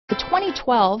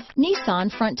2012 Nissan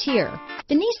Frontier.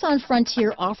 The Nissan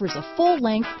Frontier offers a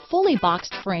full-length, fully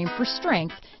boxed frame for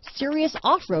strength, serious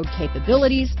off-road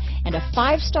capabilities, and a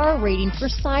 5-star rating for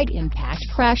side impact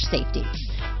crash safety.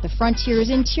 The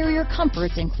Frontier's interior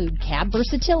comforts include cab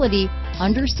versatility,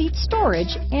 under-seat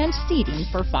storage, and seating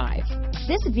for 5.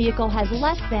 This vehicle has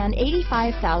less than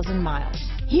 85,000 miles.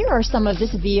 Here are some of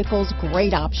this vehicle's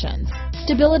great options: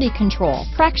 stability control,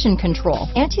 traction control,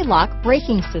 anti-lock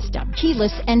braking system,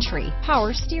 keyless entry,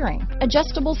 power steering,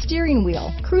 adjustable steering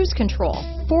wheel, cruise control,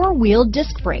 4-wheel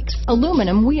disc brakes,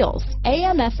 aluminum wheels,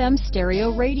 AM/FM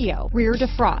stereo radio, rear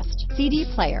defrost, CD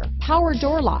player, power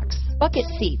door locks, bucket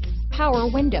seats, power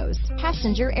windows,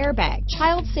 passenger airbag,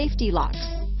 child safety locks,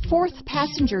 4th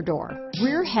passenger door,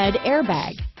 rear head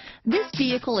airbag. This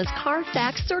vehicle is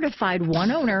CARFAX certified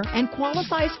one owner and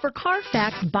qualifies for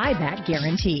CARFAX buyback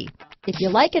guarantee. If you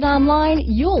like it online,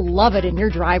 you'll love it in your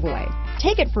driveway.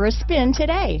 Take it for a spin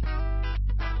today.